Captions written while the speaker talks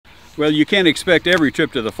Well, you can't expect every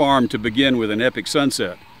trip to the farm to begin with an epic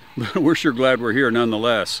sunset, but we're sure glad we're here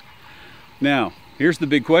nonetheless. Now, here's the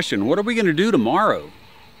big question. What are we going to do tomorrow?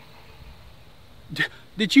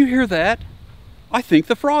 Did you hear that? I think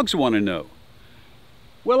the frogs want to know.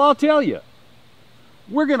 Well, I'll tell you.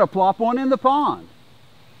 We're going to plop one in the pond.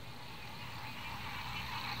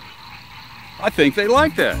 I think they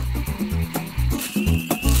like that.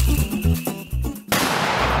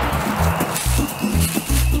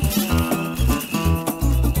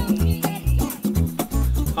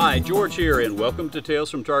 Hi, George here, and welcome to Tales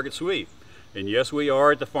from Target Sweep. And yes, we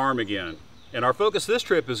are at the farm again. And our focus this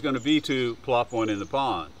trip is going to be to plop one in the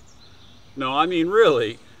pond. No, I mean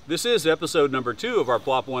really, this is episode number 2 of our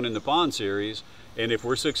Plop One in the Pond series. And if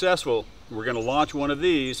we're successful, we're going to launch one of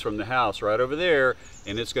these from the house right over there,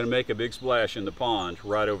 and it's going to make a big splash in the pond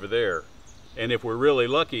right over there. And if we're really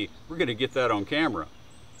lucky, we're going to get that on camera.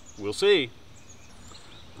 We'll see.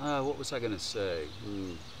 What was I going to say?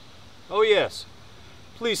 Oh yes,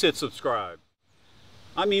 please hit subscribe.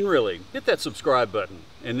 I mean really, hit that subscribe button.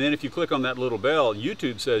 And then if you click on that little bell,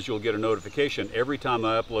 YouTube says you'll get a notification every time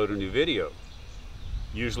I upload a new video.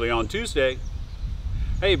 Usually on Tuesday.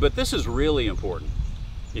 Hey, but this is really important.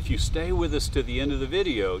 If you stay with us to the end of the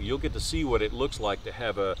video, you'll get to see what it looks like to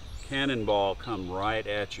have a cannonball come right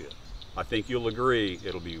at you. I think you'll agree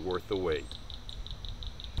it'll be worth the wait.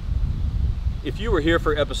 If you were here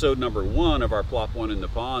for episode number 1 of our Plop One in the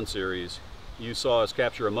Pond series, you saw us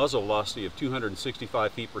capture a muzzle velocity of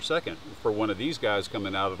 265 feet per second for one of these guys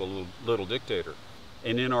coming out of a little dictator.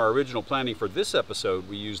 And in our original planning for this episode,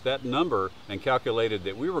 we used that number and calculated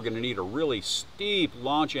that we were going to need a really steep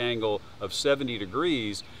launch angle of 70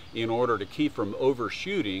 degrees in order to keep from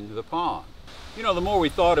overshooting the pond. You know, the more we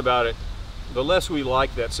thought about it, the less we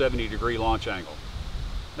liked that 70-degree launch angle.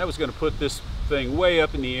 That was going to put this thing way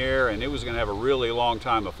up in the air, and it was going to have a really long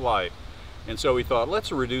time of flight. And so we thought,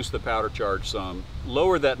 let's reduce the powder charge some,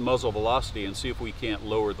 lower that muzzle velocity, and see if we can't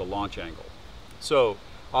lower the launch angle. So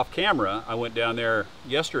off camera, I went down there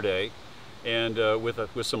yesterday, and with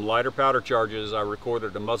some lighter powder charges, I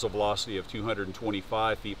recorded a muzzle velocity of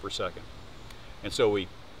 225 feet per second. And so we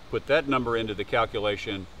put that number into the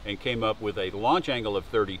calculation and came up with a launch angle of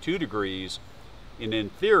 32 degrees, and in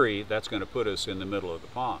theory, that's going to put us in the middle of the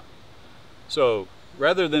pond. So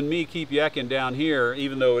rather than me keep yakking down here,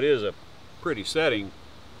 even though it is a pretty setting,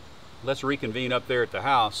 let's reconvene up there at the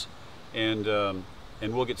house, and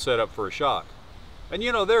we'll get set up for a shot. And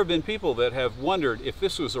you know, there have been people that have wondered if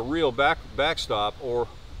this was a real backstop or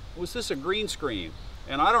was this a green screen?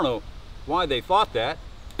 And I don't know why they thought that.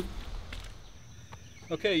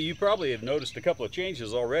 Okay, you probably have noticed a couple of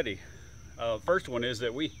changes already. First one is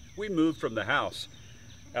that we moved from the house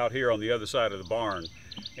out here on the other side of the barn.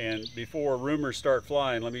 And before rumors start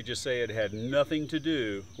flying, let me just say it had nothing to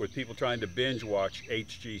do with people trying to binge watch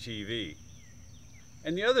HGTV.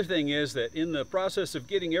 And the other thing is that in the process of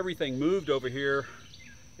getting everything moved over here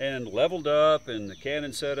and leveled up and the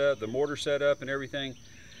cannon set up, the mortar set up and everything,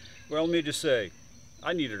 well, let me just say,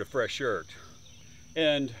 I needed a fresh shirt.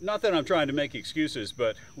 And not that I'm trying to make excuses,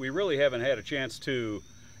 but we really haven't had a chance to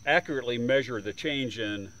accurately measure the change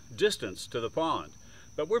in distance to the pond.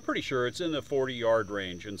 But we're pretty sure it's in the 40-yard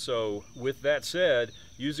range. And so with that said,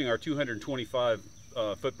 using our 225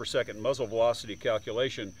 foot per second muzzle velocity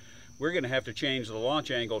calculation, we're going to have to change the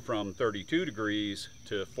launch angle from 32 degrees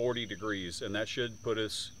to 40 degrees, and that should put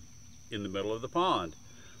us in the middle of the pond.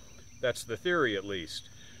 That's the theory, at least.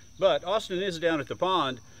 But Austin is down at the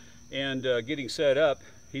pond and getting set up.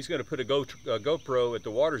 He's going to put a GoPro at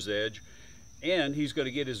the water's edge, and he's going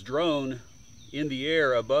to get his drone in the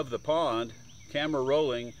air above the pond, camera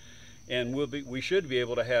rolling, and we should be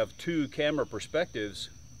able to have 2 camera perspectives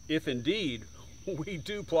if indeed we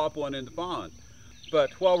do plop one in the pond.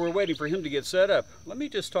 But while we're waiting for him to get set up, let me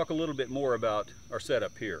just talk a little bit more about our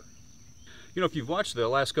setup here. You know, if you've watched the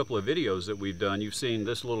last couple of videos that we've done, you've seen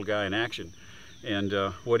this little guy in action. And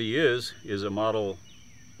what he is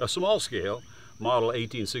a small scale model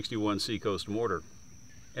 1861 Seacoast mortar.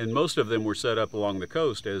 And most of them were set up along the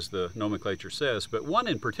coast, as the nomenclature says, but one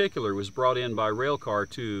in particular was brought in by rail car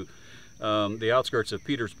to the outskirts of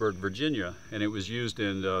Petersburg, Virginia, and it was used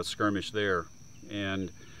in skirmish there.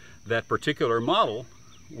 And that particular model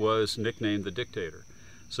was nicknamed the Dictator.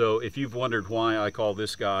 So if you've wondered why I call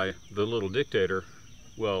this guy the Little Dictator,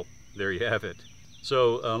 well, there you have it.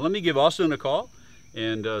 So let me give Austin a call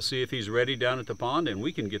and see if he's ready down at the pond, and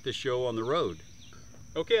we can get this show on the road.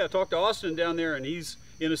 Okay, I talked to Austin down there, and he's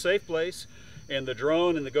in a safe place, and the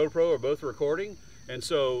drone and the GoPro are both recording, and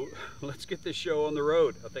so let's get this show on the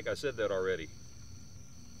road. I think I said that already.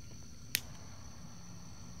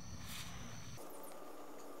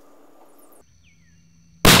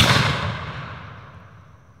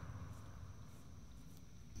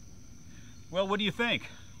 Well, what do you think?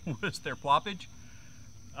 Was there ploppage?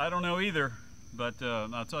 I don't know either, but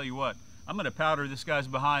I'll tell you what, I'm going to powder this guy's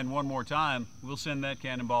behind one more time. We'll send that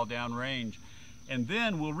cannonball down range, and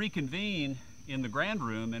then we'll reconvene in the grand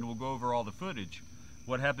room and we'll go over all the footage.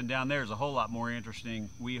 What happened down there is a whole lot more interesting,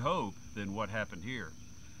 we hope, than what happened here.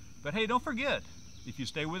 But hey, don't forget, if you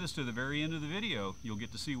stay with us to the very end of the video, you'll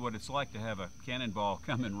get to see what it's like to have a cannonball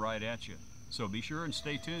coming right at you. So be sure and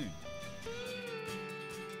stay tuned.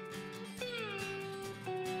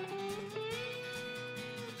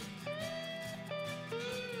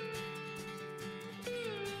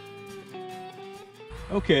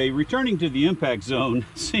 Okay, returning to the impact zone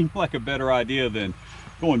seemed like a better idea than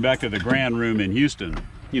going back to the grand room in Houston.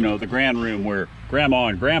 You know, the grand room where Grandma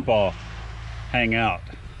and Grandpa hang out.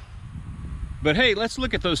 But hey, let's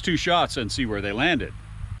look at those two shots and see where they landed.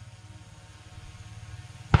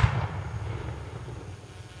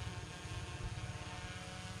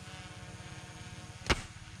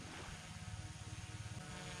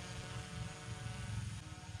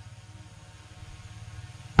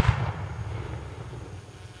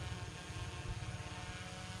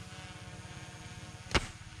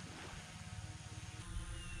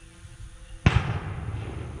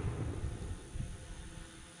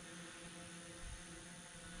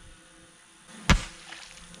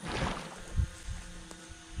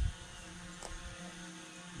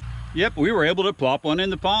 Yep, we were able to plop one in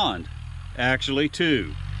the pond. Actually,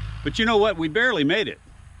 two. But you know what? We barely made it.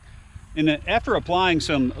 After applying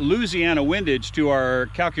some Louisiana windage to our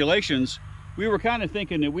calculations, we were kind of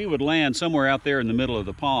thinking that we would land somewhere out there in the middle of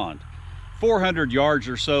the pond. 400 yards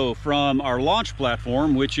or so from our launch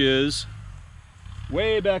platform, which is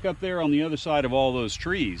way back up there on the other side of all those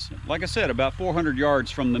trees. Like I said, about 400 yards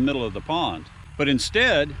from the middle of the pond. But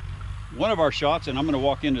instead, one of our shots, and I'm going to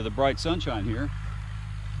walk into the bright sunshine here,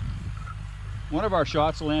 one of our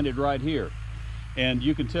shots landed right here. And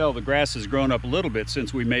you can tell the grass has grown up a little bit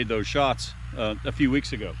since we made those shots a few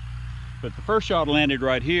weeks ago. But the first shot landed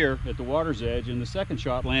right here at the water's edge, and the second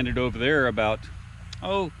shot landed over there about,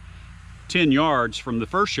 10 yards from the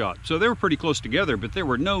first shot. So they were pretty close together, but they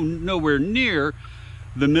were nowhere near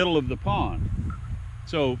the middle of the pond.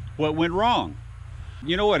 So what went wrong?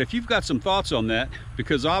 You know what, if you've got some thoughts on that,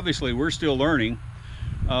 because obviously we're still learning,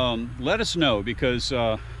 let us know, because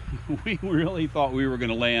we really thought we were going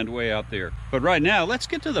to land way out there. But right now, let's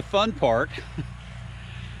get to the fun part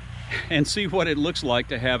and see what it looks like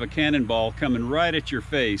to have a cannonball coming right at your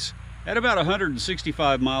face at about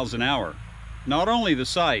 165 miles an hour. Not only the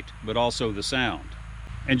sight, but also the sound.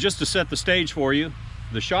 And just to set the stage for you,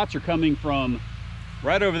 the shots are coming from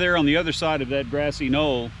right over there on the other side of that grassy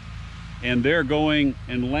knoll, and they're going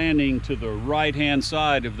and landing to the right-hand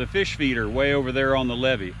side of the fish feeder way over there on the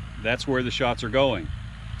levee. That's where the shots are going.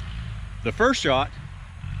 The first shot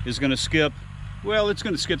is going to skip, well, it's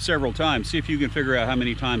going to skip several times. See if you can figure out how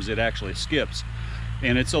many times it actually skips.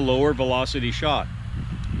 And it's a lower velocity shot.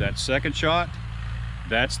 That second shot,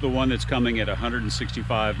 that's the one that's coming at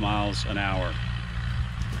 165 miles an hour.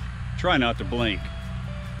 Try not to blink.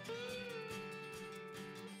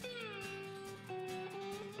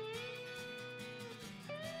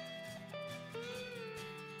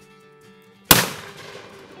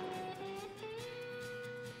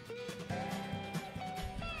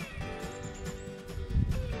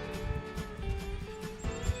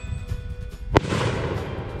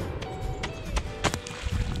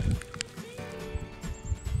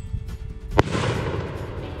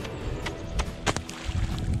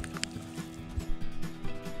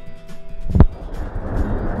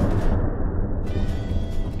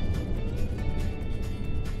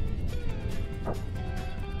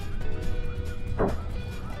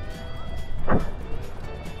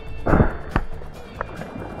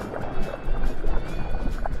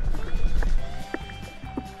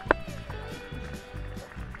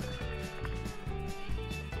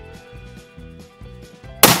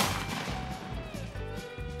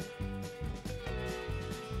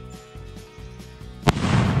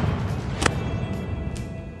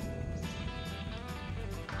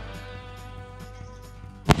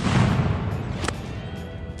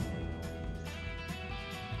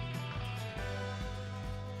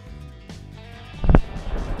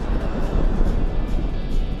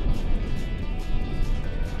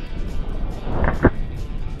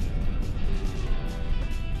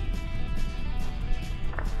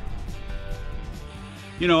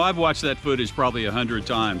 You know, I've watched that footage probably 100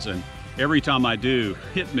 times, and every time I do,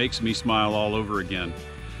 it makes me smile all over again.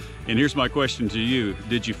 And here's my question to you.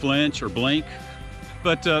 Did you flinch or blink?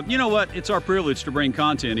 But you know what? It's our privilege to bring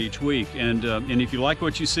content each week. And if you like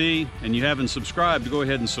what you see and you haven't subscribed, go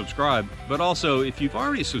ahead and subscribe. But also, if you've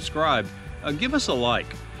already subscribed, give us a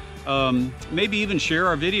like. Maybe even share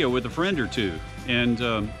our video with a friend or two, and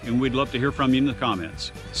we'd love to hear from you in the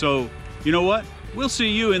comments. So, you know what? We'll see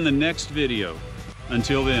you in the next video.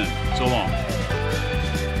 Until then, so long.